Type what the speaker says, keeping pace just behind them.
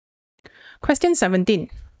Question 17.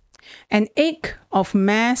 An egg of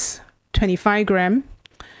mass 25 gram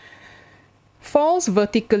falls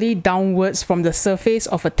vertically downwards from the surface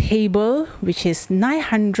of a table which is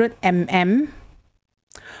 900 mm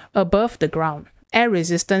above the ground. Air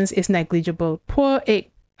resistance is negligible. Poor egg.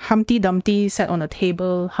 Humpty Dumpty sat on a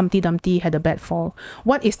table. Humpty Dumpty had a bad fall.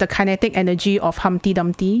 What is the kinetic energy of Humpty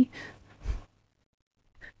Dumpty?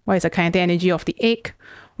 What is the kinetic energy of the egg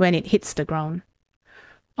when it hits the ground?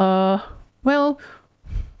 Well,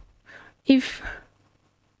 if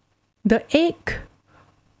the egg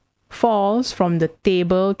falls from the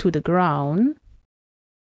table to the ground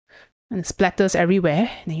and splatters everywhere,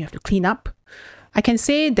 then you have to clean up, I can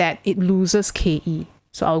say that it loses KE.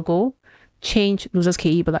 So I'll go change, loses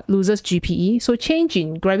KE, but loses GPE. So change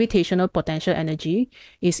in gravitational potential energy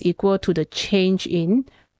is equal to the change in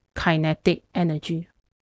kinetic energy.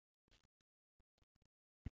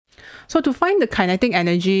 So to find the kinetic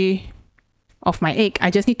energy of my egg,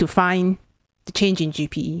 I just need to find the change in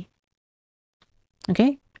GPE.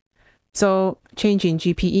 Okay, so change in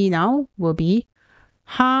GPE now will be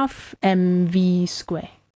half mv square.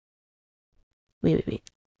 Wait.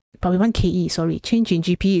 But we want KE, sorry. Change in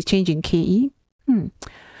GPE is change in KE.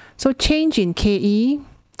 So change in KE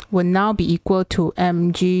will now be equal to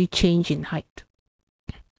mg change in height.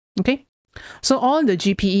 Okay, so all the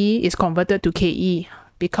GPE is converted to KE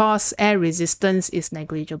because air resistance is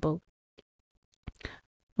negligible.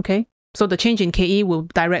 Okay, so the change in KE will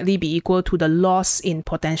directly be equal to the loss in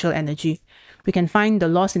potential energy. We can find the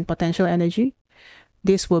loss in potential energy.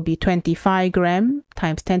 This will be 25 gram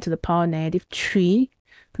times 10 to the power negative 3.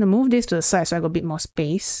 I'm going to move this to the side so I got a bit more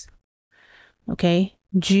space. Okay,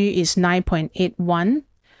 G is 9.81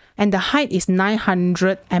 and the height is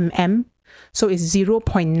 900 mm. So it's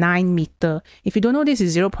 0.9 meter. If you don't know this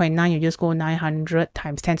is 0.9, you just go 900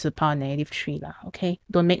 times 10 to the power negative 3 lah. Okay,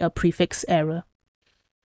 don't make a prefix error.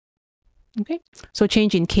 Okay, so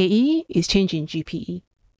change in KE is change in GPE.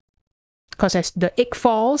 Because as the egg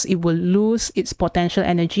falls, it will lose its potential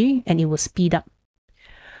energy and it will speed up.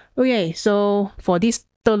 Okay, so for this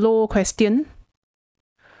Telur question,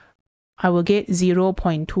 I will get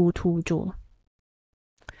 0.22 joule.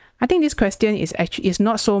 I think this question is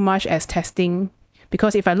not so much as testing,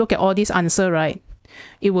 because if I look at all these answers, right,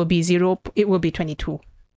 it will be 22.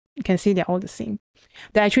 You can see they're all the same.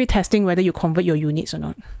 They're actually testing whether you convert your units or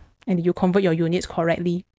not. And you convert your units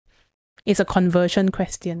correctly. It's a conversion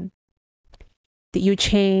question. Did you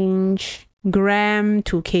change gram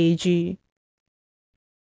to kg?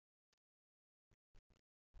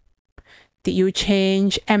 Did you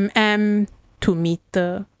change mm to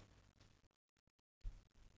meter?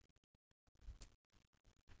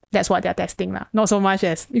 That's what they're testing now. Not so much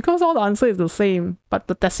as, because all the answer is the same, but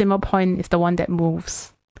the decimal point is the one that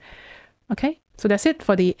moves. Okay, so that's it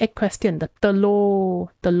for the egg question, the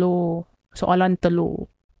telur. So Alan telur.